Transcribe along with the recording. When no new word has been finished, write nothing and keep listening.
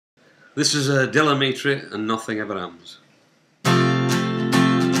This is Amitri and Nothing Ever Happens.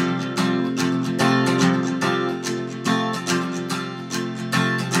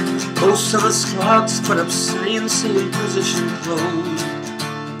 Post office clocks put up signs saying position closed,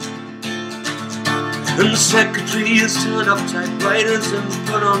 and secretaries turn up typewriters and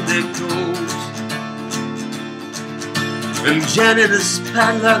put on their coats, and janitors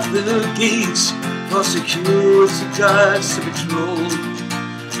padlock their gates for security guards to patrol,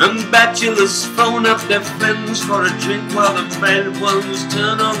 and bachelors phone up their friends for a drink while the married ones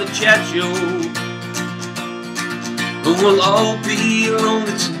turn on the chat show. And we'll all be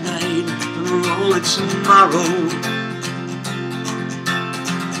lonely tonight and lonely tomorrow.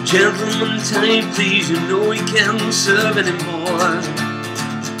 Gentlemen, time please, you know we can't serve anymore.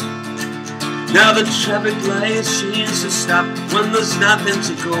 Now the traffic lights change to stop when there's nothing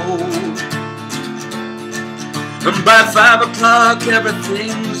to go, and by 5 o'clock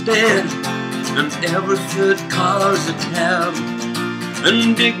everything's dead, and every third car's a cab,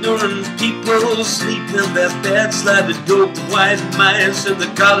 and ignorant people sleep in their beds like the dope white mice in the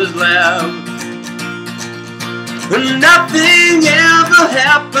college lab. And nothing ever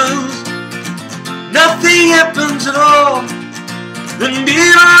happens, nothing happens at all. The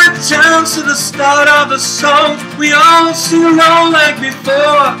nearer it turns to the start of the song, we all sing along like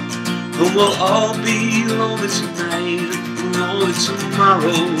before. And we'll all be lonely tonight and lonely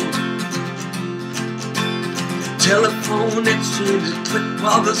tomorrow. Telephone exchanges click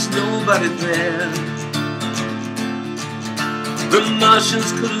while there's nobody there. The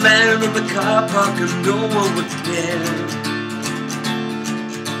Martians could land in the car park and no one would care.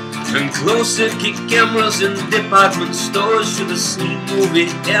 And close-circuit cameras in department stores should have seen movie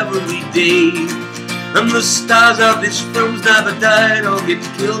every day. And the stars of these films never died or get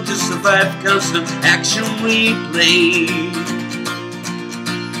killed to survive constant action replay.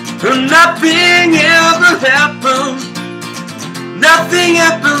 And nothing ever happens, nothing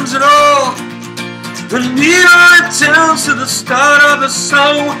happens at all. And nearer it turns to the start of the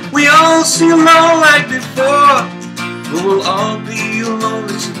song, we all sing along like before. But we'll all be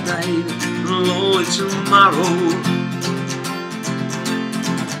lonely tonight and lonely tomorrow.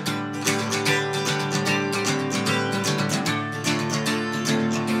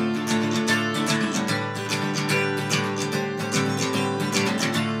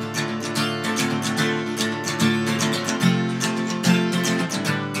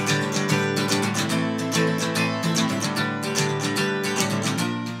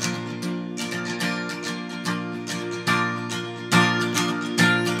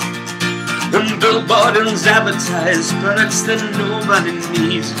 And billboards advertise products that nobody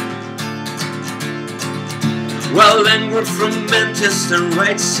needs, while languid from Manchester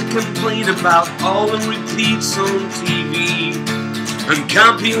writes to complain about all the repeats on TV, and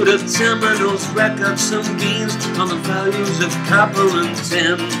computer terminals record some gains on the values of copper and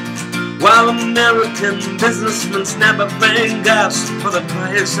tin, while American businessmen snap a bang gas for the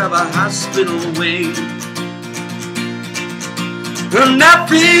price of a hospital wing. And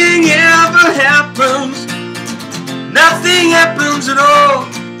nothing ever happens, nothing happens at all.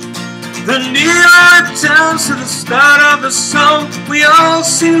 The nearer it turns to the start of the song, we all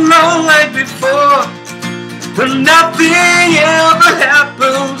sing along like before. And nothing ever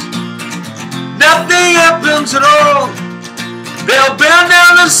happens, nothing happens at all. They'll burn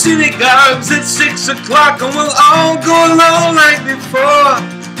down the synagogues at 6 o'clock, and we'll all go along like before.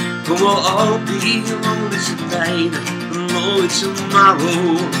 But we'll all be lonely tonight and lonely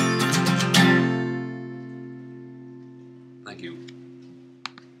tomorrow.